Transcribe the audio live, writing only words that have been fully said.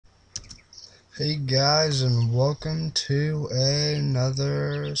Hey guys, and welcome to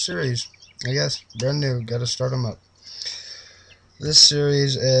another series. I guess brand new. Got to start them up. This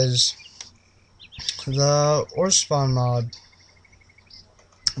series is the Orespawn mod.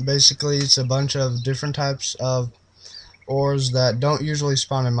 Basically, it's a bunch of different types of ores that don't usually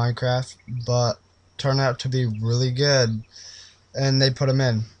spawn in Minecraft, but turn out to be really good, and they put them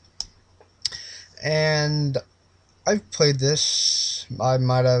in. And I've played this. I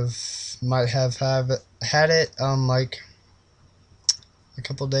might have had it like a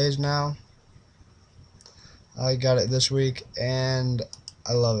couple days now. I got it this week and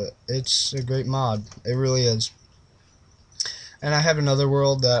I love it. It's a great mod. It really is. And I have another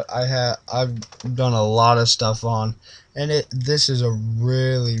world that I've done a lot of stuff on, and this is a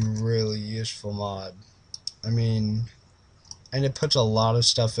really useful mod. I mean, and it puts a lot of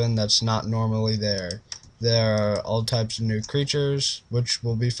stuff in that's not normally there. There are all types of new creatures which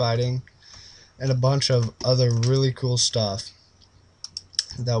we'll be fighting, and a bunch of other really cool stuff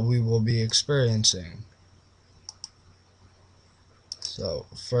that we will be experiencing. So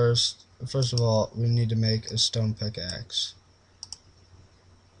first of all, we need to make a stone pickaxe.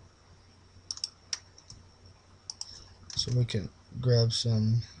 So we can grab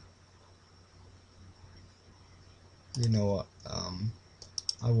some. You know what?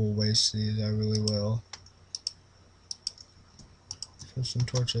 I will waste these. I really will. For some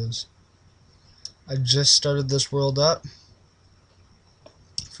torches. I just started this world up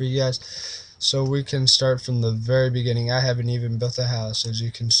for you guys, so we can start from the very beginning. I haven't even built a house, as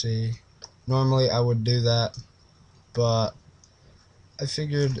you can see. Normally I would do that, but I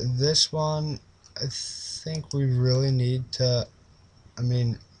figured this one, I think we really need to,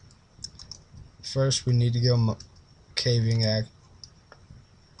 first we need to go caving,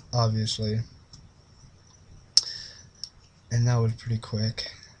 obviously, and that was pretty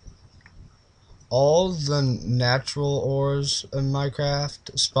quick. All the natural ores in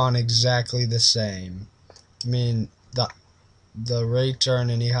Minecraft spawn exactly the same. I mean, the rates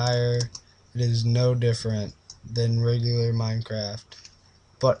aren't any higher. It is no different than regular Minecraft.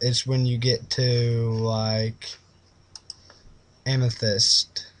 But it's when you get to like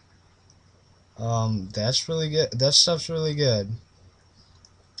amethyst. That's really good. That stuff's really good.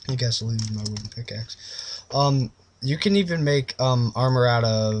 I guess I'll use my wooden pickaxe. You can even make armor out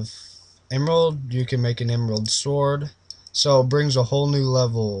of emerald. You can make an emerald sword. So it brings a whole new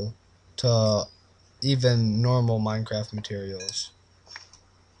level to even normal Minecraft materials.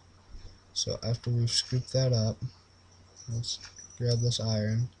 So after we've scooped that up, let's grab this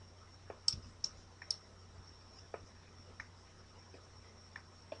iron.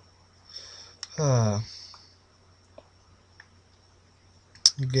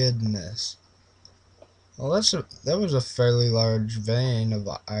 Goodness. Well, that was a fairly large vein of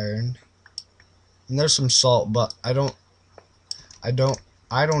iron. And there's some salt, but I don't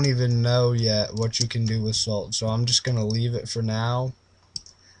even know yet what you can do with salt. So I'm just gonna leave it for now,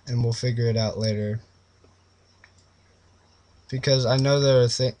 and we'll figure it out later. Because I know there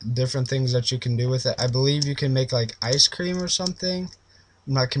are different things that you can do with it. I believe you can make like ice cream or something.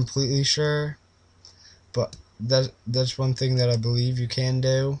 I'm not completely sure, but that's one thing that I believe you can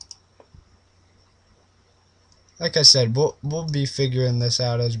do. Like I said, we'll be figuring this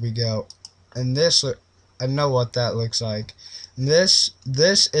out as we go. And this, I know what that looks like. And this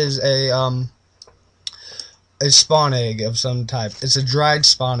is a spawn egg of some type. It's a dried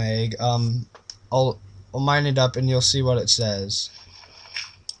spawn egg. I'll mine it up and you'll see what it says.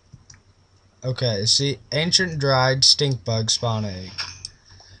 Okay, see, ancient dried stink bug spawn egg.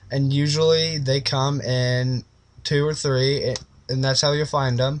 And usually they come in 2 or 3, and that's how you'll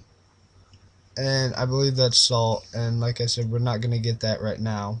find them. And I believe that's salt, and like I said, we're not gonna get that right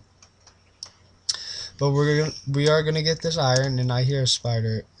now. But we are gonna get this iron, and I hear a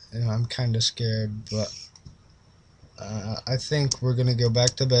spider, and I'm kind of scared, but I think we're gonna go back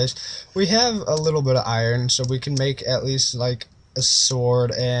to base. We have a little bit of iron, so we can make at least like a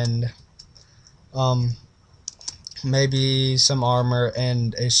sword and maybe some armor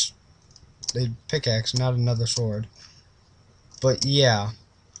and a pickaxe, not another sword. But yeah,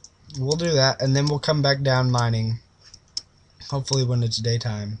 we'll do that, and then we'll come back down mining. Hopefully when it's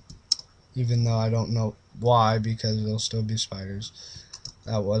daytime. Even though I don't know why, because there'll still be spiders.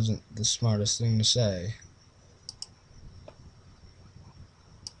 That wasn't the smartest thing to say.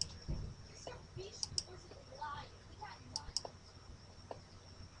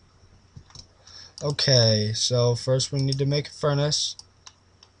 Okay, so first we need to make a furnace.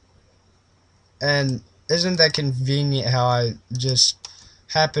 And isn't that convenient how I just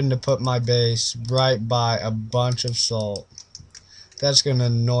happened to put my base right by a bunch of salt? That's gonna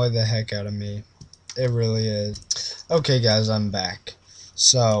annoy the heck out of me. It really is. Okay, guys, I'm back.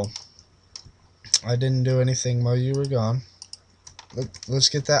 So, I didn't do anything while you were gone. Let's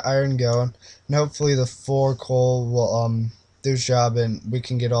get that iron going, and hopefully the 4 coal will do its job, and we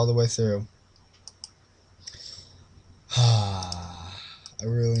can get all the way through. I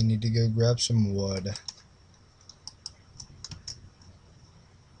really need to go grab some wood.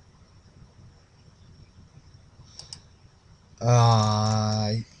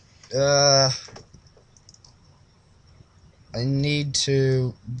 I need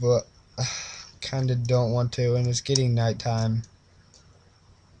to, but kind of don't want to, and it's getting nighttime.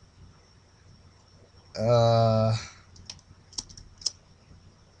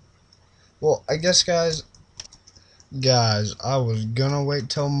 Well, I guess, guys, I was gonna wait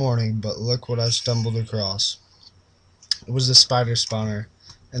till morning, but look what I stumbled across. It was the spider spawner,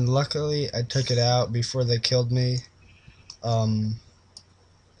 and luckily I took it out before they killed me. Um,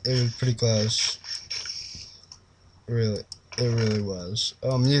 it was pretty close. Really, it really was.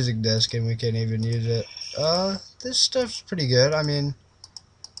 Oh, music disc, and we can't even use it. This stuff's pretty good. I mean,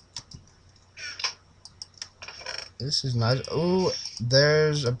 this is nice. Ooh,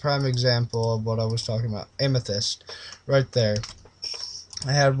 there's a prime example of what I was talking about. Amethyst, right there.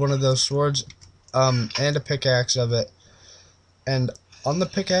 I had one of those swords, and a pickaxe of it. And on the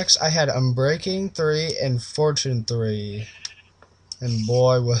pickaxe, I had Unbreaking 3 and Fortune 3. And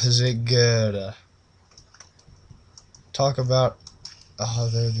boy, was it good. Talk about... Oh,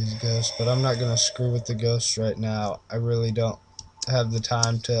 there are these ghosts. But I'm not going to screw with the ghosts right now. I really don't have the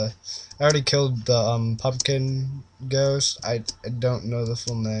time to... I already killed the pumpkin ghost. I don't know the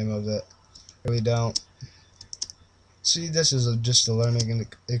full name of it. I really don't. See, this is just a learning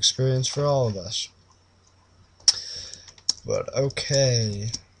experience for all of us. But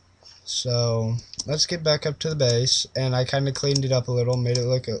okay. So let's get back up to the base, and I kind of cleaned it up a little, made it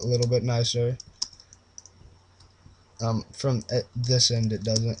look a little bit nicer. From this end it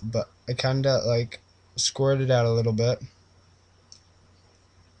doesn't, but I kind of like squirted out a little bit.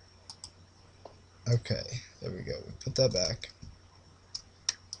 Okay, there we go. We put that back.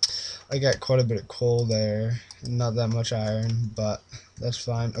 I got quite a bit of coal there, not that much iron, but that's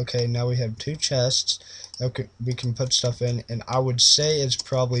fine. Okay, now we have 2 chests that we can put stuff in, and I would say it's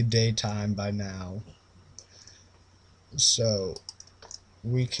probably daytime by now. So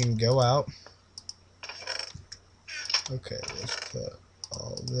we can go out. Okay, let's put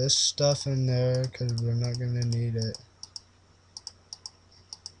all this stuff in there because we're not going to need it.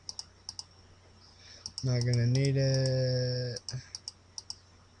 Not going to need it.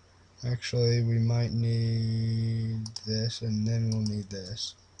 Actually, we might need this, and then we'll need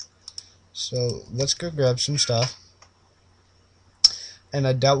this. So let's go grab some stuff. And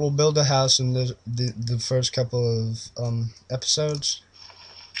I doubt we'll build a house in the first couple of episodes.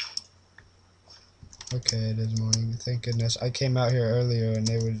 Okay, it is morning. Thank goodness. I came out here earlier and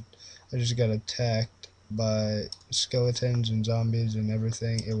I just got attacked by skeletons and zombies and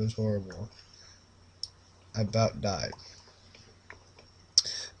everything. It was horrible. I about died.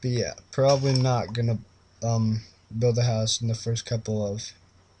 But yeah, probably not gonna build a house in the first couple of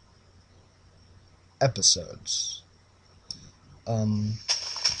episodes. That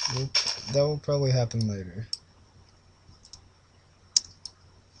will probably happen later.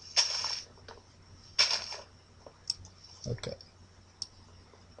 Okay.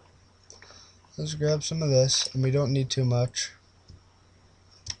 Let's grab some of this, and we don't need too much.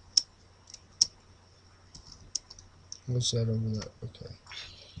 What's that over there? Okay.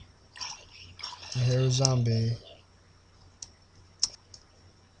 I hear a zombie.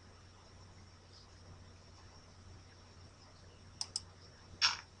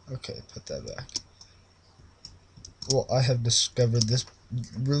 Okay, put that back. Well, I have discovered this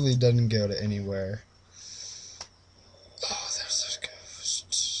really doesn't go to anywhere. Oh, there's those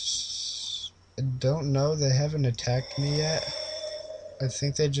ghosts. I don't know. They haven't attacked me yet. I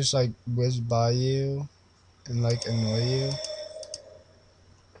think they just like whiz by you and like annoy you.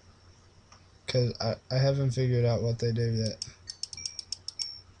 Because I haven't figured out what they do yet.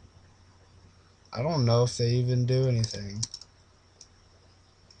 I don't know if they even do anything.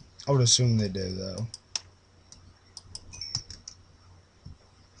 I would assume they do, though.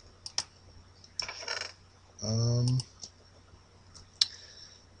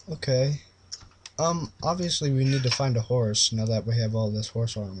 Okay. Obviously we need to find a horse now that we have all this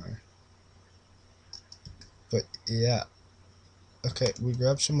horse armor. But, yeah. Okay, we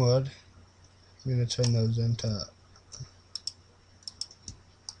grab some wood. I'm gonna turn those into...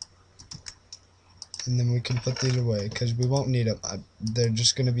 And then we can put these away, because we won't need them. They're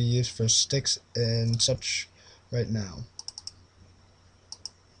just gonna be used for sticks and such right now.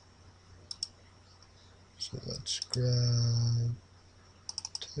 So let's grab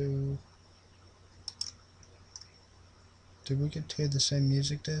 2. Did we get 2 of the same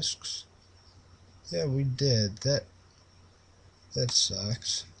music discs? Yeah, we did. That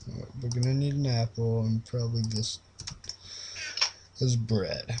sucks. We're gonna need an apple and probably this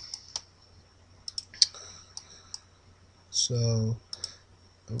bread. So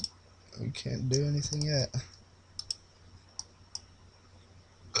oh, we can't do anything yet.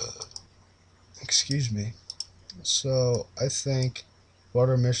 Excuse me. So I think what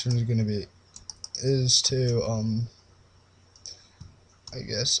our mission is gonna be is to I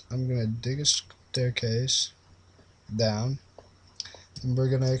guess I'm gonna dig a staircase down, and we're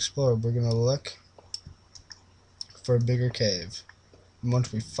gonna explore. We're gonna look for a bigger cave. And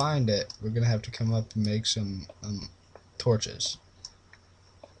once we find it, we're gonna have to come up and make some torches.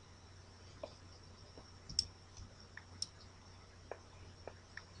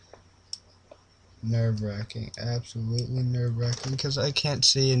 Nerve-wracking, absolutely nerve-wracking, because I can't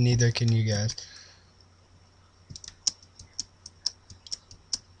see and neither can you guys.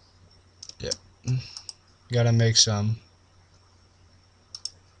 Yep. Gotta make some.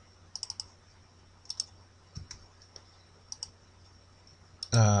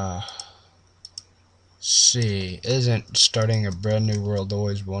 See, isn't starting a brand new world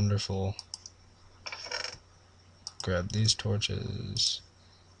always wonderful? Grab these torches.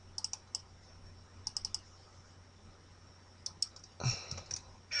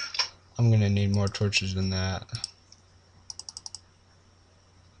 I'm gonna need more torches than that.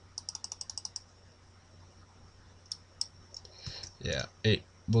 Yeah, 8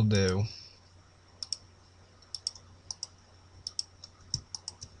 will do.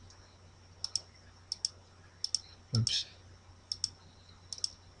 Oops.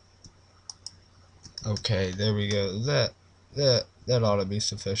 Okay, there we go. That ought to be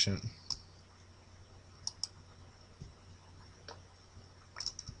sufficient.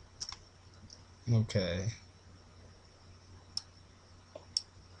 Okay.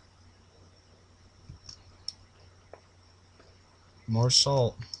 More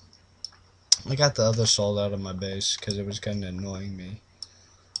salt. I got the other salt out of my base because it was kind of annoying me.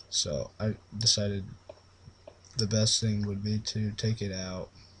 So I decided the best thing would be to take it out.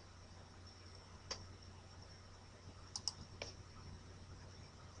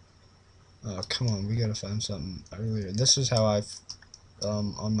 Oh, come on, we gotta find something earlier. This is how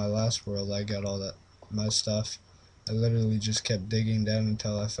on my last world, I got all that, my stuff. I literally just kept digging down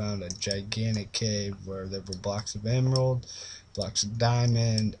until I found a gigantic cave where there were blocks of emerald, blocks of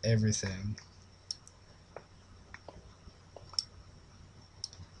diamond, everything.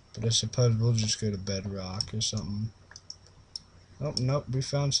 But I suppose we'll just go to bedrock or something. Oh, nope, we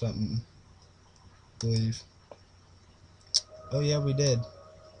found something, I believe. Oh yeah, we did.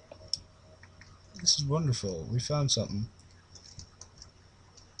 This is wonderful. We found something.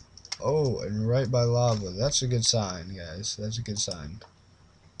 Oh, and right by lava. That's a good sign, guys. That's a good sign.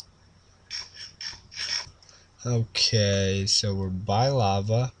 Okay, so we're by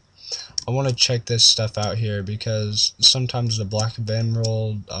lava. I want to check this stuff out here because sometimes the block of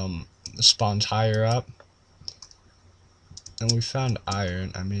emerald spawns higher up. And we found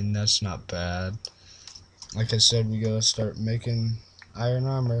iron. I mean, that's not bad. Like I said, we gotta start making iron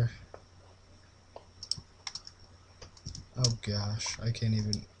armor. Oh gosh, I can't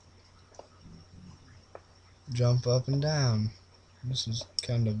even jump up and down. This is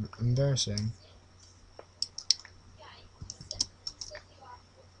kind of embarrassing.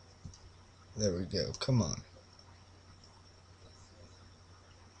 There we go. Come on.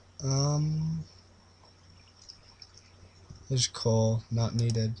 There's coal, not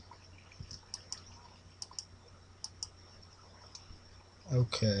needed.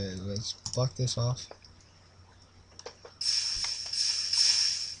 Okay, let's block this off.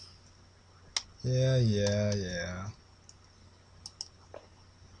 Yeah.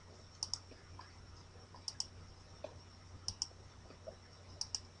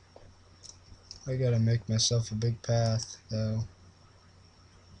 I gotta make myself a big path, though.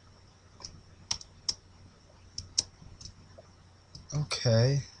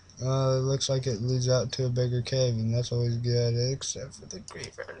 Okay. Looks like it leads out to a bigger cave, and that's always good, except for the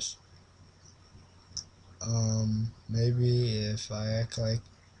griefers. Maybe if I act like,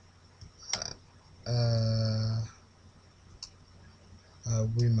 uh,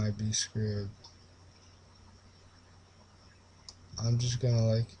 we might be screwed. I'm just gonna,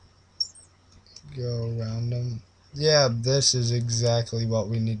 like, go around them. Yeah, this is exactly what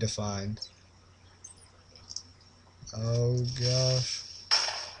we need to find. Oh, gosh.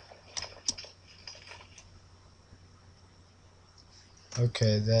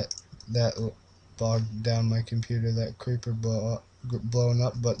 Okay, that bogged down my computer, that creeper blowing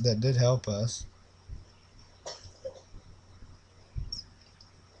up, but that did help us.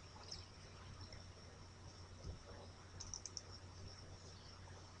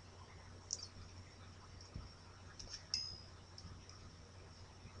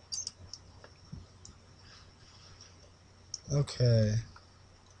 Okay.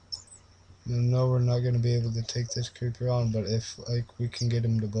 No, we're not going to be able to take this creeper on, but if like we can get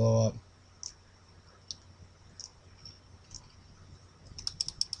him to blow up.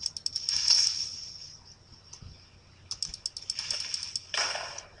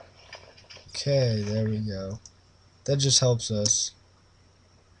 Okay, there we go. That just helps us.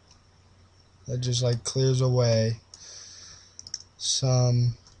 That just like clears away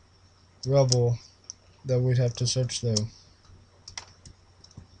some rubble that we'd have to search through.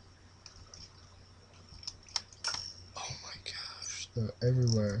 Oh my gosh, they're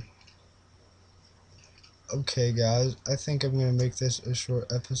everywhere. Okay guys, I think I'm gonna make this a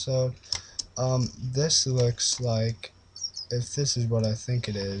short episode. This looks like, if this is what I think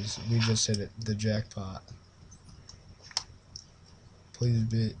it is, we just hit the jackpot. Please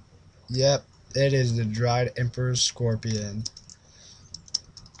be. Yep, it is the dried emperor scorpion.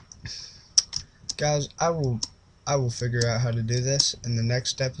 Guys, I will figure out how to do this in the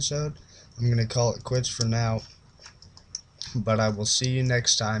next episode. I'm gonna call it quits for now, but I will see you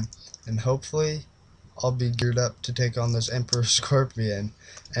next time, and hopefully I'll be geared up to take on this emperor scorpion,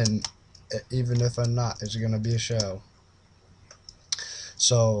 and even if I'm not, it's gonna be a show.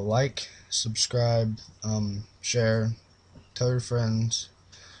 So like, subscribe, share, tell your friends,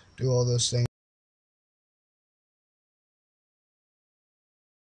 do all those things.